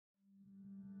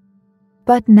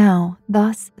But now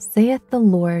thus saith the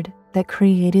Lord that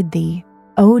created thee,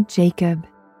 O Jacob,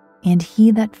 and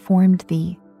he that formed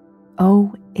thee,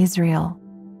 O Israel.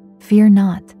 Fear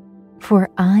not, for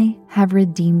I have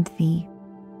redeemed thee.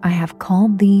 I have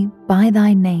called thee by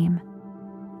thy name.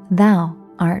 Thou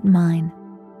art mine.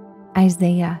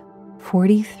 Isaiah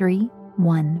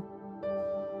 43:1.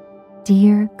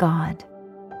 Dear God,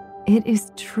 it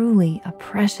is truly a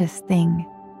precious thing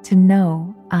to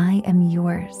know I am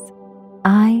yours.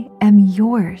 I am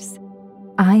yours.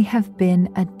 I have been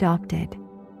adopted,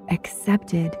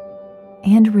 accepted,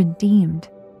 and redeemed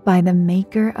by the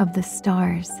Maker of the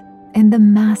stars and the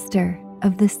Master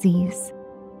of the seas.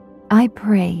 I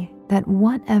pray that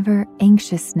whatever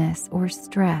anxiousness or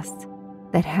stress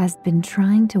that has been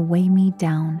trying to weigh me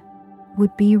down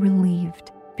would be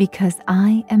relieved because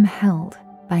I am held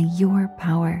by your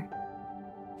power.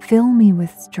 Fill me with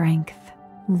strength,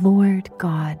 Lord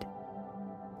God,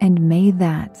 and may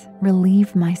that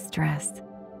relieve my stress.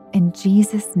 In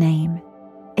Jesus' name,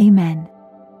 amen.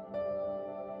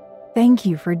 Thank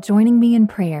you for joining me in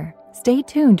prayer. Stay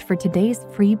tuned for today's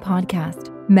free podcast,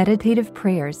 Meditative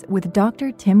Prayers with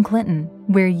Dr. Tim Clinton,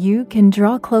 where you can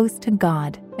draw close to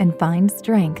God and find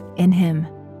strength in Him.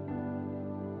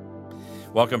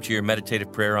 Welcome to your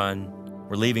meditative prayer on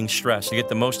relieving stress. To get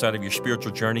the most out of your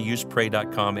spiritual journey, use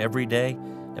pray.com every day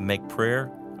and make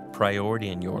prayer a priority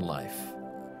in your life.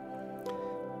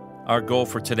 Our goal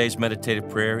for today's meditative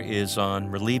prayer is on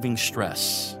relieving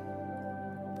stress.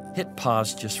 Hit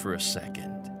pause just for a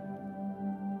second.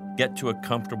 Get to a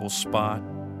comfortable spot.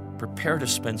 Prepare to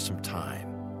spend some time,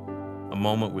 a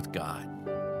moment with God.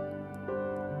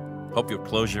 Hope you'll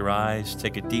close your eyes,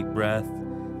 take a deep breath,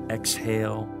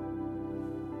 exhale.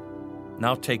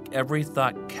 Now take every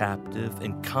thought captive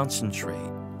and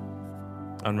concentrate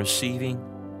on receiving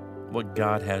what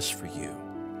God has for you.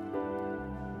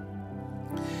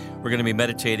 We're going to be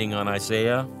meditating on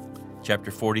Isaiah chapter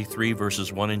 43,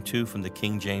 verses 1 and 2 from the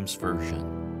King James Version.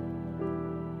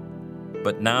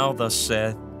 But now thus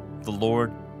saith the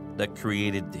Lord that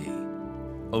created thee,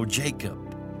 O Jacob,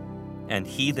 and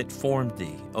he that formed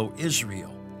thee, O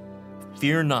Israel.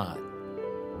 Fear not,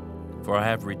 for I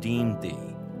have redeemed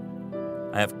thee.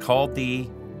 I have called thee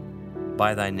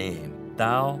by thy name.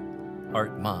 Thou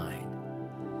art mine.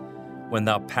 When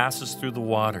thou passest through the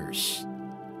waters,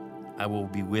 I will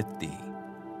be with thee,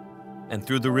 and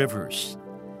through the rivers,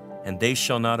 and they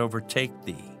shall not overtake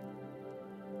thee.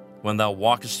 When thou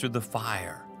walkest through the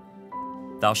fire,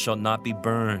 thou shalt not be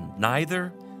burned,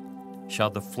 neither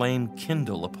shall the flame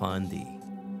kindle upon thee.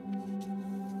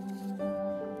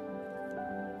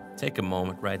 Take a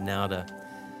moment right now to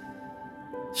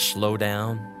slow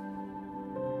down,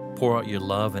 pour out your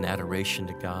love and adoration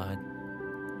to God,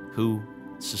 who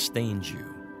sustains you.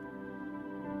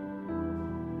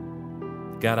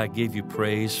 God, I give you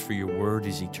praise, for your word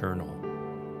is eternal.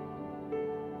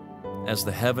 As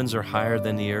the heavens are higher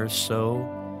than the earth, so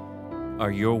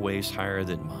are your ways higher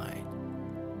than mine.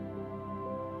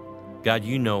 God,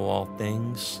 you know all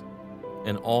things,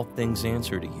 and all things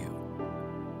answer to you.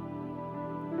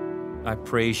 I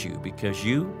praise you because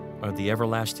you are the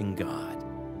everlasting God.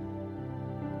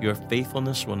 Your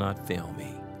faithfulness will not fail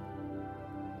me.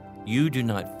 You do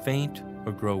not faint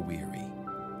or grow weary,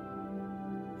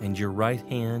 and your right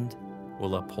hand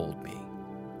will uphold me.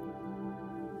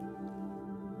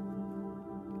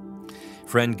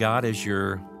 Friend, God is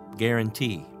your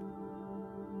guarantee.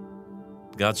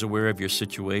 God's aware of your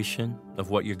situation,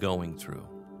 of what you're going through.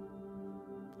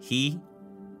 He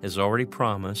has already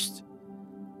promised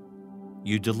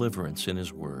you deliverance in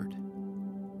His Word.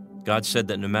 God said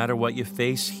that no matter what you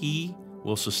face, He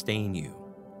will sustain you.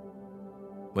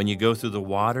 When you go through the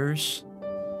waters,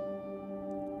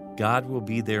 God will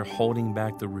be there holding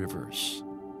back the rivers,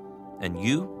 and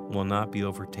you will not be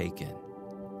overtaken.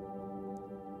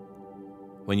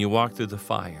 When you walk through the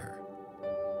fire,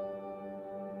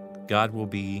 God will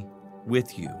be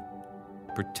with you,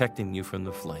 protecting you from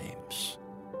the flames.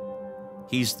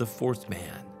 He's the fourth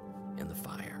man in the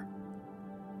fire.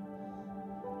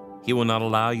 He will not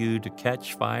allow you to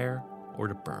catch fire or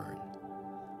to burn.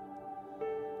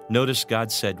 Notice God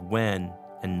said when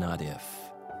and not if.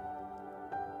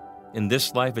 In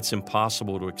this life, it's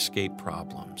impossible to escape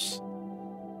problems.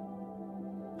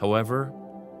 However,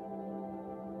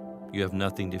 you have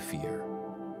nothing to fear.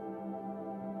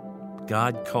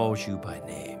 God calls you by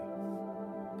name.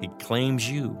 He claims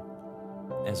you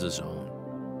as His own.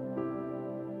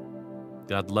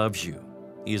 God loves you.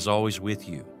 He is always with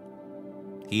you.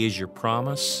 He is your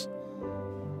promise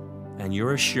and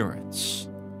your assurance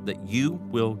that you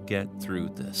will get through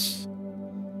this.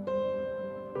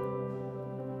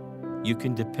 you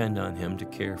can depend on Him to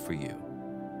care for you.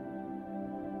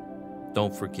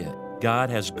 Don't forget, God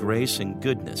has grace and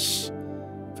goodness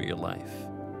for your life.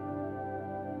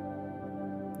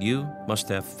 You must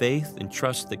have faith and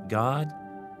trust that God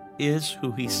is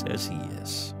who He says He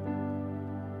is.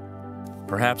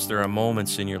 Perhaps there are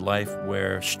moments in your life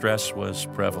where stress was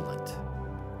prevalent,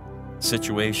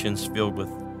 situations filled with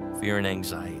fear and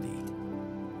anxiety.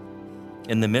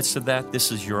 In the midst of that,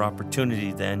 this is your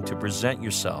opportunity then to present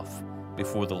yourself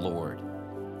before the Lord,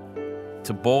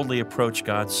 to boldly approach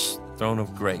God's throne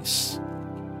of grace,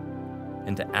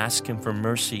 and to ask Him for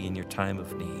mercy in your time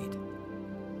of need.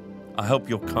 I hope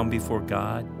you'll come before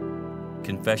God,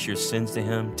 confess your sins to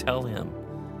Him, tell Him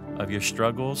of your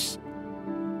struggles,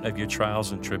 of your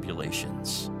trials and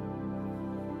tribulations.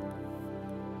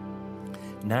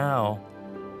 Now,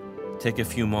 take a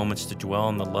few moments to dwell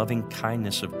on the loving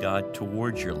kindness of God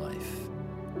towards your life.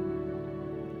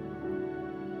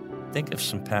 Think of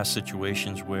some past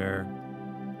situations where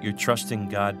your trusting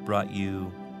God brought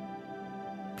you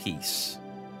peace,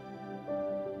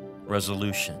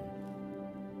 resolution,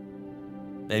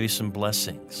 maybe some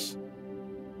blessings,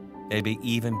 maybe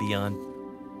even beyond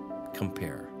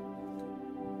compare.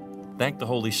 Thank the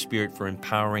Holy Spirit for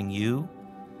empowering you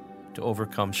to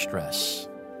overcome stress.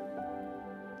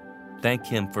 Thank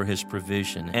Him for His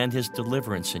provision and His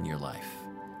deliverance in your life.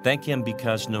 Thank Him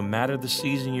because no matter the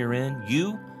season you're in,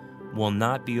 you will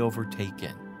not be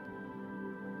overtaken.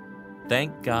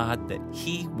 Thank God that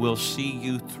He will see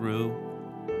you through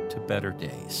to better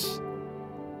days.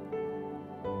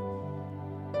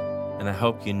 And I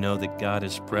hope you know that God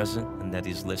is present and that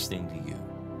He's listening to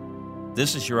you.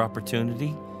 This is your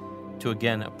opportunity to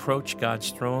again approach God's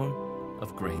throne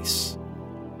of grace.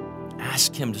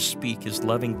 Ask Him to speak His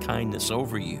loving kindness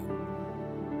over you.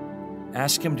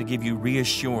 Ask Him to give you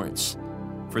reassurance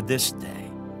for this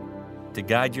day, to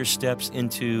guide your steps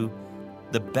into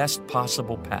the best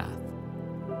possible path.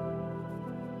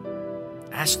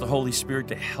 Ask the Holy Spirit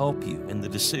to help you in the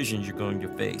decisions you're going to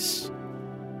face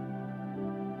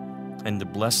and to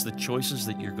bless the choices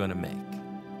that you're going to make.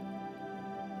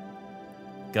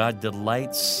 God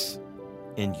delights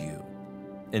in you,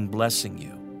 in blessing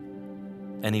you,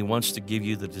 and He wants to give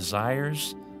you the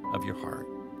desires of your heart.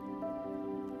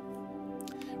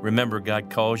 Remember, God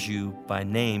calls you by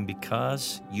name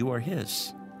because you are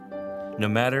His. No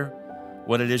matter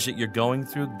what it is that you're going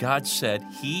through, God said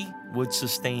He would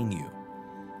sustain you.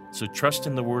 So trust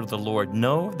in the word of the Lord.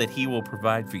 Know that He will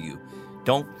provide for you.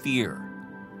 Don't fear.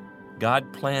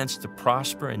 God plans to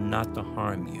prosper and not to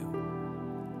harm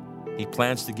you. He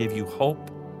plans to give you hope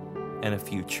and a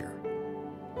future.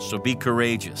 So be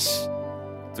courageous.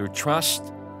 Through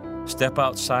trust, step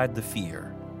outside the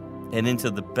fear and into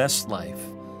the best life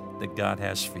that God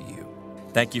has for you.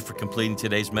 Thank you for completing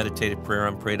today's meditative prayer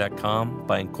on Pray.com.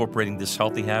 By incorporating this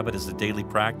healthy habit as a daily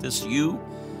practice, you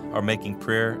are making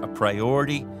prayer a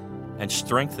priority and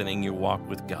strengthening your walk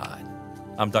with God.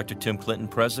 I'm Dr. Tim Clinton,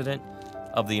 President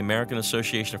of the American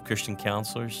Association of Christian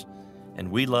Counselors,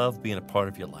 and we love being a part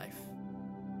of your life.